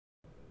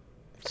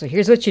So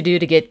here's what you do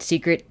to get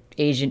Secret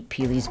Agent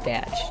Peely's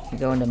badge. You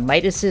go into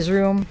Midas's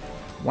room,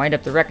 wind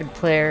up the record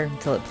player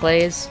until it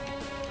plays.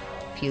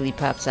 Peely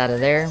pops out of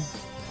there.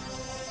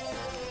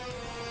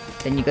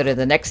 Then you go to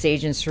the next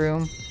agent's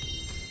room.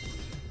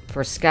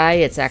 For Sky,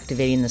 it's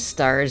activating the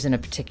stars in a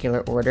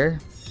particular order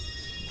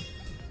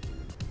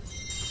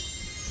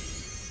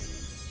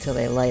till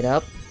they light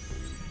up.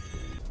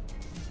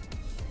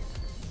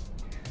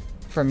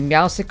 For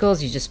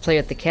Meowsicles, you just play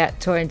with the cat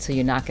toy until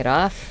you knock it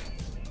off.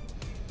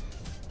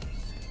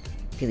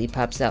 Peely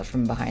pops out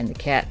from behind the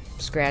cat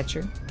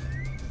scratcher.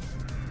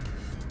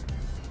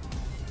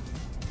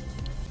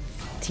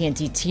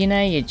 TNT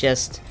Tina, you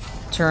just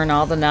turn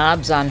all the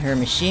knobs on her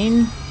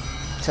machine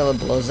until it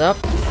blows up.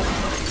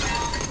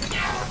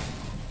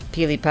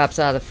 Peely pops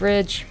out of the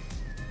fridge.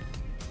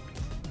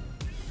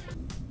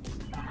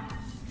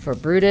 For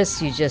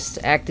Brutus, you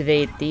just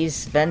activate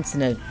these vents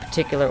in a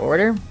particular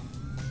order.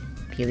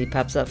 Peely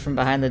pops up from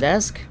behind the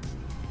desk.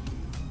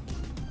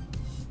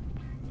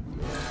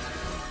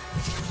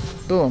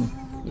 Boom,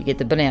 you get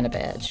the banana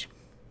badge.